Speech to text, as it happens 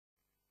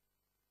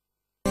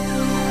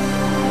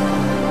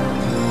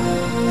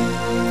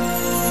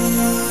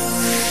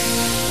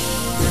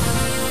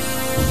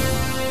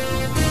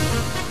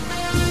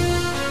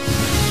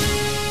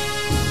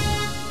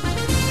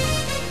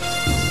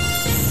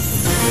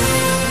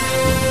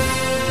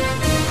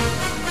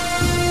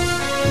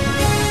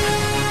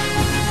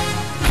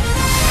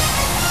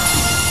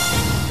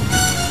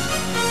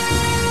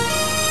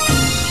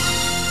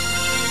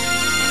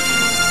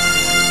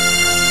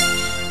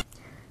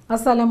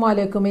আসসালামু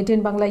আলাইকুম।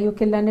 ATN Bangla UK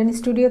London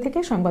studio থেকে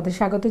সংবাদে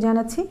স্বাগত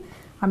জানাচ্ছি।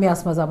 আমি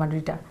আসমা জামান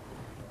রিটা।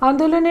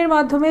 আন্দোলনের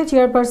মাধ্যমে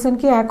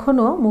চেয়ারপারসনকে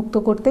এখনও মুক্ত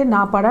করতে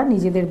না পারা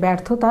নিজেদের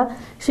ব্যর্থতা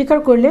স্বীকার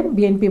করলেন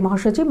বিএনপি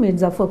মহাসচিব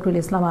মির্জা ফখরুল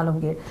ইসলাম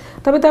আলমগীর।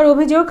 তবে তার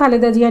অভিযোগ,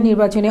 খালেদা জিয়া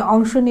নির্বাচনে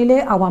অংশ নিলে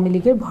আওয়ামী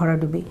লীগের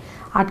ভরাডুবি,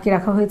 আটকে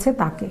রাখা হয়েছে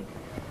তাকে।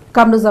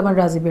 Kamruzzaman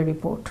রাজীবের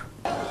report.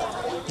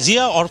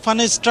 Zia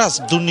orphanage trust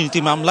দুর্নীতি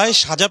মামলায়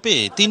সাজা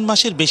পেয়ে ৩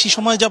 মাসের বেশি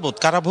সময় যাবৎ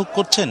কারাভোগ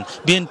করছেন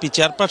বিএনপি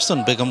চেয়ারপারসন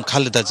বেগম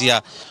খালেদা জিয়া।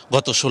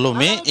 গত ১৬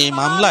 মে এই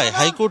মামলায়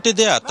হাইকোর্টে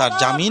দেয়া তার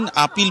জামিন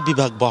আপিল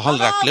বিভাগ বহাল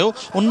রাখলেও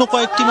অন্য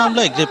কয়েকটি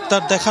মামলায়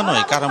গ্রেপ্তার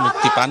দেখানোয়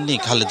কারামুক্তি পাননি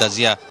খালেদা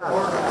জিয়া।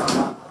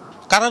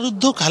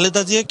 কারারুদ্ধ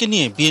খালেদা জিয়াকে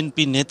নিয়ে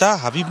বিএনপি নেতা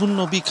হাবিবুন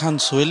নবী খান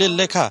সোহেলের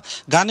লেখা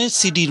গানের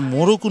সিডির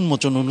মোড়ক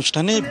উন্মোচন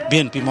অনুষ্ঠানে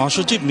বিএনপি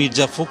মহাসচিব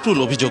মির্জা ফখরুল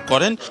অভিযোগ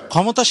করেন,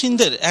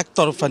 ক্ষমতাসীনদের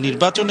একতরফা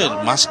নির্বাচনের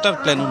মাস্টার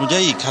প্ল্যান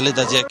অনুযায়ী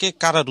খালেদা জিয়াকে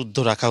কারারুদ্ধ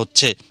রাখা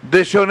হচ্ছে।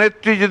 দেশীয়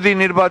নেত্রী যদি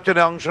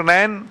নির্বাচনে অংশ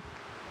নেন,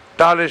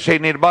 তাহলে সেই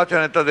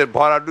নির্বাচনে তাদের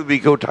ভরাডুবি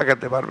কেউ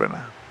ঠেকাতে পারবে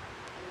না,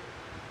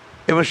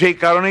 এবং সেই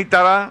কারণেই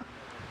তারা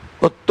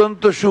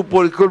অত্যন্ত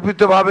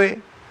সুপরিকল্পিতভাবে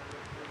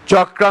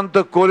চক্রান্ত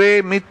করে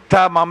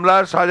মিথ্যা মামলা,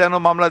 সাজানো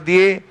মামলা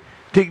দিয়ে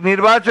ঠিক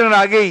নির্বাচনের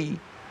আগেই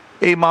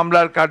এই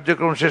মামলার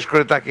কার্যক্রম শেষ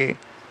করে তাকে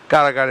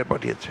কারাগারে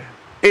পাঠিয়েছে।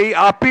 এই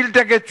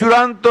আপিলটাকে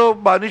চূড়ান্ত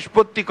বা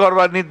নিষ্পত্তি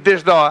করবার নির্দেশ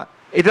দেওয়া,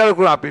 এটারও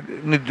কোনো আপিল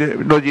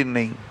নজির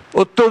নেই।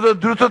 অত্যন্ত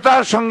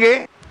দ্রুততার সঙ্গে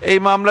এই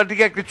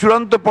মামলাটিকে একটি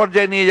চূড়ান্ত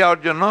পর্যায়ে নিয়ে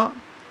যাওয়ার জন্য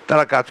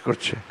তারা কাজ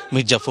করছে।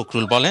 মির্জা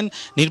ফখরুল বলেন,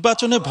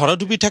 নির্বাচনে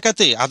ভরাডুবি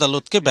ঠেকাতে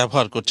আদালতকে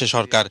ব্যবহার করছে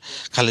সরকার।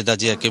 খালেদা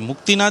জিয়াকে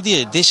মুক্তি না দিয়ে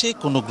দেশে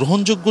কোনো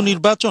গ্রহণযোগ্য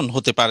নির্বাচন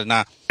হতে পারে না।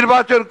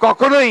 নির্বাচন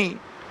কখনোই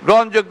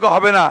গ্রহণযোগ্য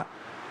হবে না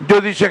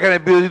যদি সেখানে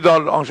বিরোধী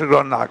দল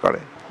অংশগ্রহণ না করে।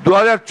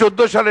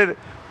 2014 সালের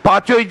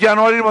 5ই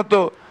জানুয়ারির মতো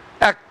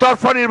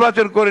একতরফা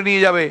নির্বাচন করে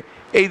নিয়ে যাবে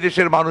এই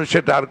দেশের মানুষ,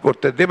 সেটা আর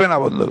করতে দেবে না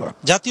বন্ধুগণ।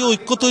 জাতীয়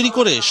ঐক্য তৈরি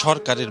করে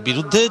সরকারের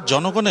বিরুদ্ধে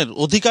জনগণের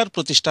অধিকার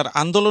প্রতিষ্ঠার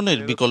আন্দোলনের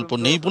বিকল্প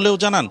নেই বলেও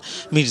জানান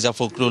মির্জা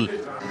ফখরুল।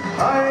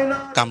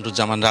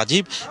 কামরুজ্জামান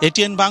রাজীব,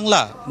 ATN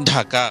বাংলা,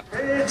 ঢাকা।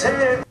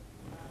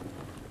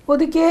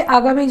 ওদিকে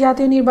আগামী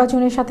জাতীয়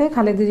নির্বাচনের সাথে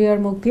খালেদা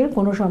জিয়ার মুক্তির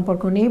কোনো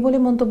সম্পর্ক নেই বলে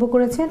মন্তব্য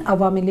করেছেন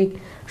আওয়ামী লীগ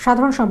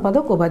সাধারণ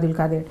সম্পাদক ওবায়দুল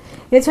কাদের।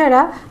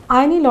 এছাড়া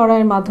আইনি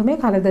লড়াইয়ের মাধ্যমে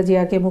খালেদা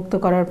জিয়াকে মুক্ত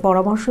করার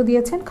পরামর্শ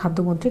দিয়েছেন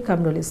খাদ্যমন্ত্রী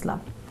কামরুল ইসলাম।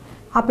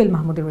 আপিল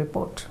মাহমুদের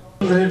রিপোর্ট।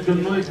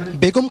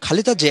 বেগম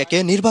খালেদা জিয়াকে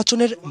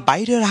নির্বাচনের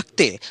বাইরে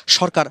রাখতে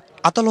সরকার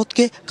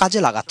আদালতকে কাজে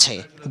লাগাচ্ছে,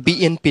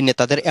 বিএনপি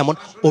নেতাদের এমন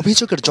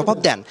অভিযোগের জবাব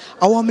দেন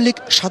আওয়ামী লীগ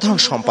সাধারণ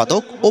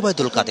সম্পাদক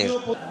ওবায়দুল কাদের।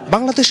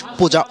 বাংলাদেশ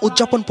পূজা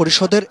উদযাপন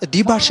পরিষদের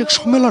দ্বিবার্ষিক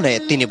সম্মেলনে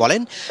তিনি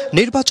বলেন,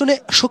 নির্বাচনে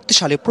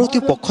শক্তিশালী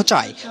প্রতিপক্ষ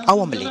চায়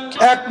আওয়ামী লীগ।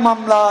 এক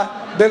মামলা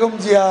বেগম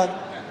জিয়ার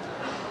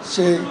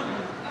সে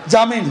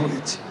জামিন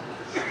হয়েছে,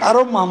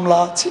 আরো মামলা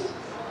আছে,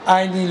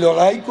 আইনি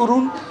লড়াই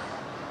করুন,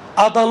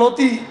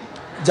 আদালতই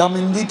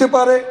জামিন দিতে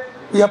পারে।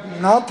 We have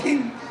nothing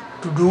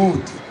to do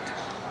with it.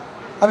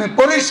 আমি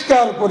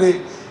পরিষ্কার করে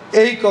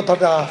এই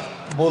কথাটা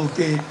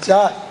বলতে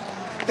চাই,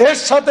 এর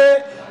সাথে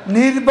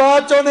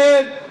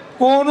নির্বাচনের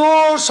কোনো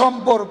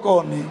সম্পর্ক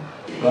নেই।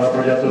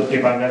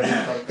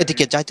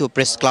 এদিকে জাতীয়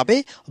প্রেস ক্লাবে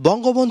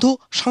বঙ্গবন্ধু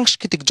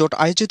সাংস্কৃতিক জোট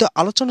আয়োজিত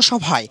আলোচনা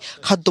সভায়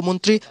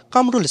খাদ্যমন্ত্রী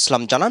কামরুল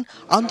ইসলাম জানান,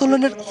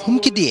 আন্দোলনের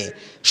হুমকি দিয়ে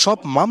সব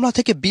মামলা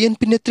থেকে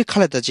বিএনপি নেত্রী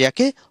খালেদা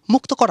জিয়াকে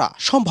মুক্ত করা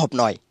সম্ভব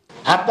নয়।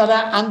 আপনারা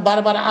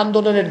বারবার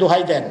আন্দোলনের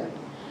দোহাই দেন,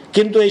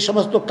 কিন্তু এই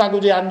সমস্ত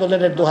কাগজে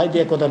আন্দোলনের দোহাই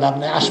দিয়ে কোনো লাভ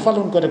নাই,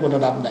 আস্ফালন করে কোনো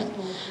লাভ নাই।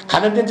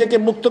 খালেদা জিয়াকে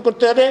মুক্ত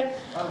করতে হলে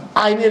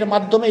আইনের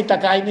মাধ্যমেই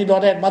তাকে, আইনি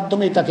লড়াইয়ের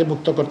মাধ্যমেই তাকে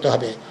মুক্ত করতে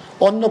হবে,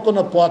 অন্য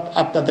কোনো পথ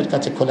আপনাদের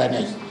কাছে খোলা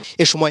নেই।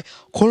 এ সময়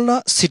খুলনা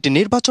সিটি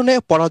নির্বাচনে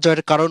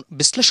পরাজয়ের কারণ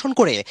বিশ্লেষণ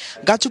করে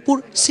গাজীপুর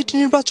সিটি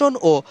নির্বাচন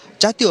ও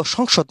জাতীয়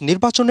সংসদ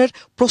নির্বাচনের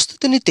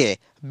প্রস্তুতি নিতে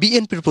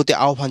বিএনপির প্রতি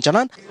আহ্বান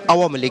জানান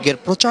আওয়ামী লীগের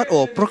প্রচার ও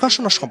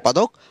প্রকাশনা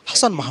সম্পাদক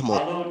হাসান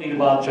মাহমুদ।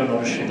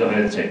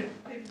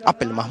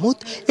 Apple Mahmud,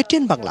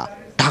 ATN Bangla,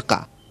 Dhaka.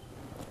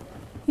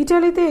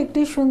 ইটালিতে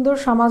একটি সুন্দর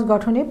সমাজ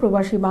গঠনে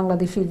প্রবাসী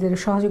বাংলাদেশিদের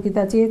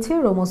সহযোগিতা চেয়েছে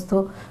রোমস্থ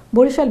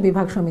বরিশাল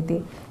বিভাগ সমিতি।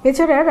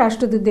 এছাড়া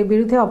রাষ্ট্রদূতদের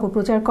বিরুদ্ধে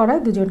অপপ্রচার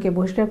করায় দুজনকে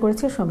বহিষ্কার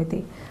করেছে সমিতি।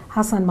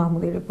 হাসান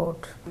মাহমুদের রিপোর্ট।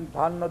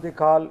 ধাননদী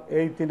খাল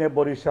এই তিনে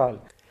বরিশাল।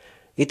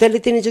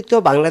 ইতালিতে নিযুক্ত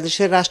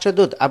বাংলাদেশের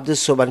রাষ্ট্রদূত আব্দুস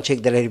সোবান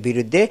শিকদারের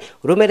বিরুদ্ধে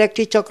রোমের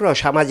একটি চক্র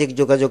সামাজিক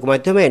যোগাযোগ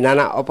মাধ্যমে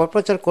নানা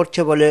অপপ্রচার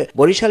করছে বলে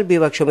বরিশাল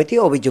বিভাগ সমিতি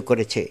অভিযোগ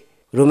করেছে।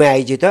 রোমে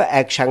আয়োজিত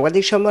এক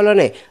সাংবাদিক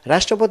সম্মেলনে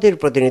রাষ্ট্রপতির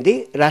প্রতিনিধি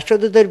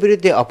রাষ্ট্রদূতের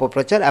বিরুদ্ধে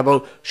অপপ্রচার এবং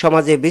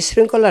সমাজে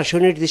বিশৃঙ্খলার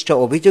সুনির্দিষ্ট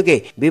অভিযোগে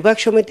বিভাগ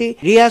সমিতি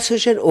রিয়াজ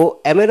হোসেন ও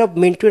এমেরব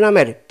মিন্টু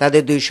নামের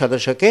তাদের 2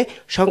 সদস্যকে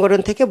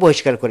সংগঠন থেকে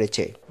বহিষ্কার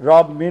করেছে।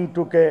 রব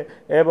মিন্টুকে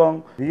এবং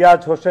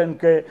রিয়াজ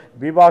হোসেনকে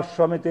বিভাগ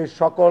সমিতির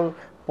সকল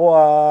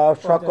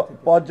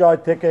পর্যায়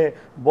থেকে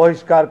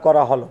বহিষ্কার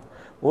করা হলো।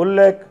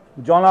 উল্লেখ,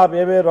 জনাব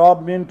রব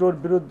মিন্টুর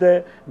বিরুদ্ধে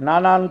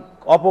নানান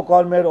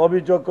অপকর্মের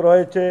অভিযোগ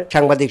রয়েছে।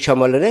 সাংবাদিক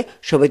সম্মেলনে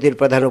সমিতির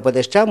প্রধান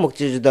উপদেষ্টা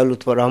মুক্তিযোদ্ধা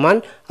লুৎফর রহমান,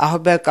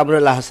 আহ্বায়ক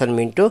কামরুল হাসান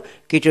মিন্টু,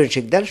 কিটন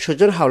শিকদার,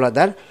 সুজন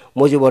হাওলাদার,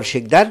 মজিবর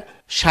শিকদার,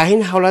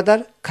 শাহিন হাওলাদার,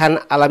 খান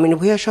আলামিন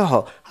ভূঁইয়া সহ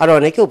আরো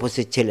অনেকে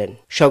উপস্থিত ছিলেন।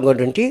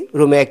 সংগঠনটি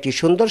রোমে একটি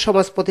সুন্দর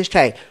সমাজ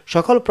প্রতিষ্ঠায়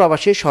সকল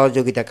প্রবাসীর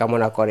সহযোগিতা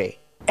কামনা করে।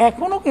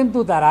 এখনো কিন্তু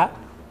তারা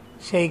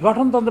সেই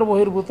গঠনতন্ত্র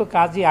বহির্ভূত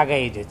কাজই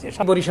আগায় এসেছে।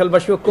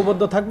 বরিশালবাসী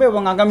ঐক্যবদ্ধ থাকবে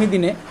এবং আগামী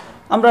দিনে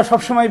আমরা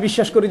সবসময়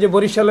বিশ্বাস করি যে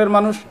বরিশালের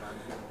মানুষ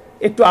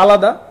একটু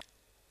আলাদা।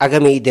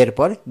 আগামী ঈদের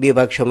পর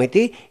বিভাগ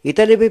সমিতি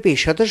ইতালিব্যাপী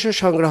সদস্য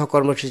সংগ্রহ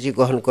কর্মসূচি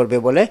গ্রহণ করবে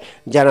বলে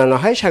জানানো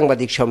হয়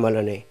সাংবাদিক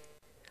সম্মেলনে।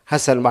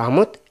 Hasan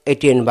Mahmud,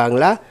 ATN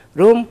Bangla,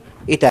 Rome,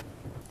 Italy.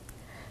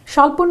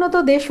 স্বল্পোন্নত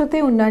দেশ হতে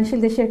উন্নয়নশীল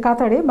দেশের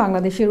কাতারে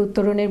বাংলাদেশের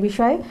উত্তরণের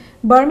বিষয়ে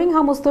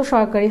বার্মিংহামস্থ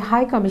সরকারি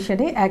হাই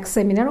কমিশনে এক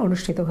সেমিনার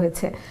অনুষ্ঠিত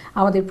হয়েছে।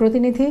 আমাদের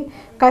প্রতিনিধি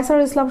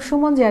কায়সারুল ইসলাম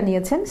সুমন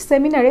জানিয়েছেন,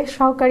 সেমিনারে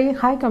সহকারী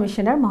হাই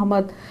কমিশনার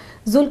মোহাম্মদ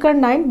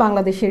জুলকারনাইন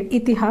বাংলাদেশের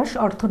ইতিহাস,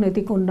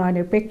 অর্থনৈতিক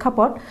উন্নয়নের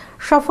প্রেক্ষাপট,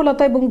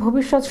 সফলতা এবং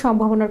ভবিষ্যৎ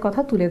সম্ভাবনার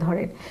কথা তুলে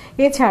ধরেন।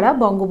 এছাড়া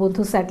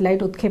বঙ্গবন্ধু স্যাটেলাইট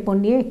উৎক্ষেপণ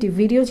নিয়ে একটি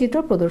ভিডিও চিত্র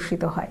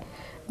প্রদর্শিত হয়।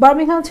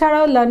 বার্মিংহাম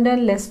ছাড়াও লন্ডন,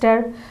 লেস্টার,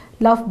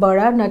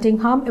 লাফবরা,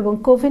 নটিংহাম এবং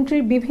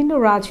কোভেন্ট্রির বিভিন্ন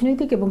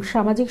রাজনৈতিক এবং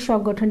সামাজিক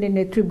সংগঠনের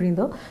নেতৃবৃন্দ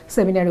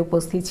সেমিনারে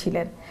উপস্থিত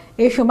ছিলেন।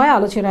 এ সময়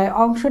আলোচনায়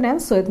অংশ নেন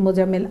সৈয়দ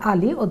মোজাম্মেল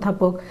আলী,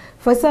 অধ্যাপক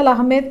ফয়সাল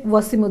আহমেদ,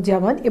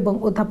 ওয়াসিমুজ্জামান এবং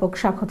অধ্যাপক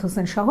শাখাত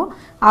হোসেন সহ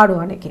আরও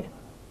অনেকে।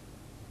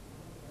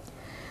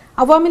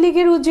 আওয়ামী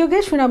লীগের উদ্যোগে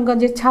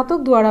সুনামগঞ্জের ছাতক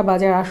দুয়ারা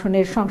বাজার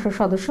আসনের সংসদ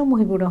সদস্য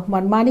মুহিবুর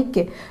রহমান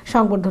মানিককে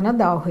সংবর্ধনা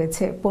দেওয়া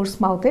হয়েছে।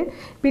 পোর্টসমাউথের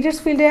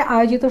পিটার্সফিল্ডে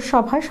আয়োজিত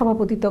সভায়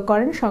সভাপতিত্ব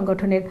করেন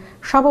সংগঠনের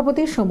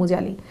সভাপতি সমুজ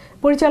আলী,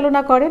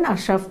 পরিচালনা করেন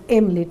আশরাফ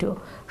এম লিটু।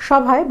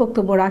 সভায়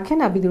বক্তব্য রাখেন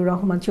আবিদুর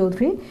রহমান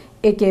চৌধুরী,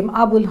 AKM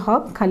আবুল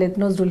হক, খালেদ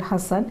নজরুল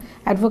হাসান,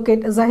 অ্যাডভোকেট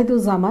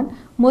জাহিদুজ্জামান,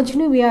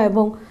 মজনু মিয়া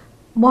এবং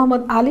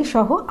মোহাম্মদ আলী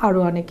সহ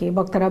আরও অনেকে।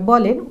 বক্তারা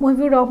বলেন,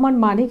 মুহিবুর রহমান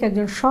মানিক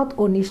একজন সৎ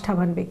ও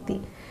নিষ্ঠাবান ব্যক্তি।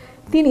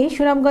 তিনি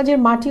সুনামগঞ্জের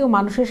মাটি ও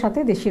মানুষের সাথে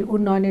দেশের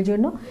উন্নয়নের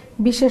জন্য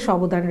বিশেষ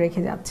অবদান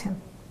রেখে যাচ্ছেন।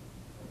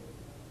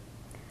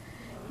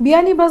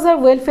 বিয়ানীবাজার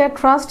ওয়েলফেয়ার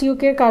ট্রাস্ট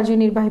ইউকের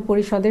কার্যনির্বাহী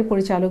পরিষদের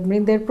পরিচালক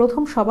বৃন্দের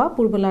প্রথম সভা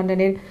পূর্ব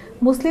লন্ডনের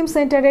মুসলিম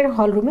সেন্টারের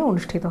হলরুমে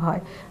অনুষ্ঠিত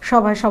হয়।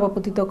 সভায়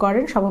সভাপতিত্ব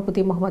করেন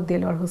সভাপতি মোহাম্মদ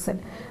দেলোয়ার হোসেন,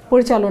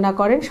 পরিচালনা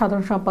করেন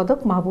সাধারণ সম্পাদক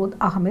মাহবুব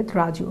আহমেদ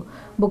রাজু।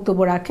 বক্তব্য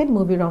রাখেন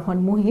মুহিবুর রহমান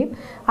মুহিব,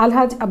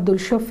 আলহাজ আব্দুল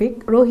শফিক,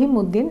 রহিম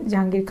উদ্দিন,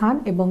 জাহাঙ্গীর খান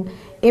এবং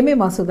MA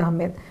মাসুদ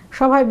আহমেদ।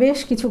 সভায় বেশ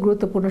কিছু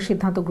গুরুত্বপূর্ণ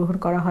সিদ্ধান্ত গ্রহণ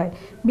করা হয়।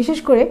 বিশেষ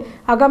করে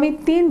আগামী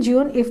 3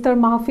 জুন ইফতার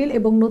মাহফিল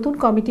এবং নতুন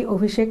কমিটি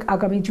অভিষেক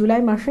আগামী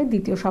জুলাই মাসের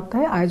দ্বিতীয়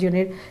সপ্তাহে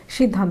আয়োজনের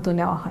সিদ্ধান্ত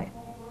নেওয়া হয়।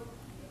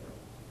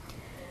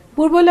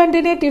 পূর্ব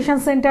লন্ডনে tuition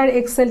centre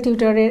Excel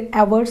টিউটরের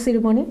award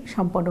ceremony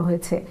সম্পন্ন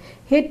হয়েছে।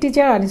 হেড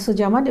টিচার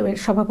আনিসুজ্জামান এর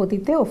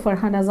সভাপতিত্বে ও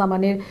ফারহানা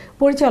জামানের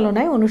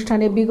পরিচালনায়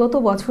অনুষ্ঠানে বিগত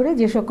বছরে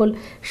যে সকল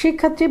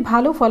শিক্ষার্থী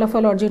ভালো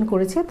ফলাফল অর্জন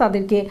করেছে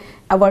তাদেরকে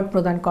অ্যাওয়ার্ড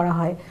প্রদান করা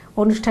হয়।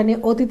 অনুষ্ঠানে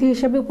অতিথি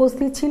হিসেবে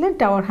উপস্থিত ছিলেন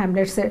tower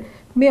হ্যামলেটসের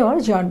mayor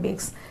John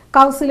বিক্স,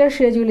 councillor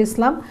Sirajul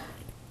Islam,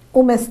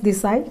 Umesh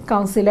দিসাই,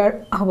 councillor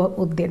Ahbab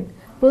Uddin.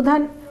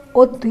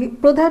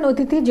 প্রধান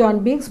অতিথি জন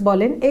বিক্স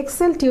বলেন,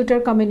 এক্সেল টিউটর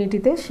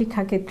কমিউনিটিতে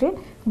শিক্ষাক্ষেত্রে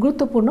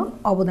গুরুত্বপূর্ণ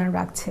অবদান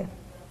রাখছে।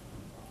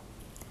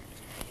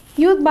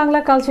 ইউথ বাংলা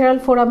কালচারাল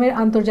ফোরামের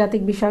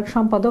আন্তর্জাতিক বিষয়ক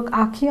সম্পাদক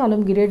আখি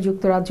আলমগীরের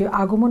যুক্তরাজ্য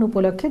আগমন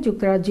উপলক্ষে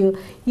যুক্তরাজ্য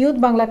ইউথ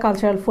বাংলা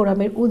কালচারাল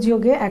ফোরামের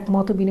উদ্যোগে এক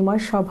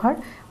মতবিনিময় সভার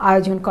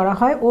আয়োজন করা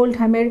হয়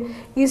ওল্ডহ্যামের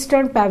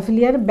ইস্টার্ন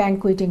প্যাভিলিয়ন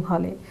ব্যাংকুয়েটিং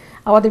হলে।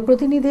 আমাদের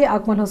প্রতিনিধি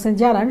আকমল হোসেন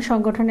জানান,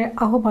 সংগঠনের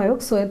আহ্বায়ক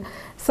সৈয়দ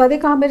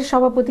সাদেক আহমেদের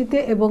সভাপতিত্বে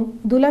এবং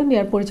দুলাল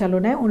মিয়ার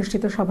পরিচালনায়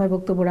অনুষ্ঠিত সভায়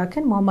বক্তব্য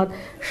রাখেন মোহাম্মদ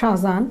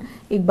শাহজাহান,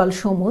 ইকবাল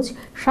সমুজ,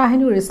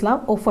 শাহিনুর ইসলাম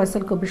ও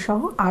ফয়সাল কবির সহ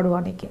আরও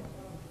অনেকে।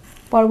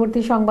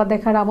 পরবর্তী সংবাদ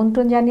দেখার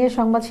আমন্ত্রণ জানিয়ে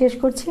সংবাদ শেষ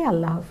করছি।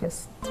 আল্লাহ হাফেজ।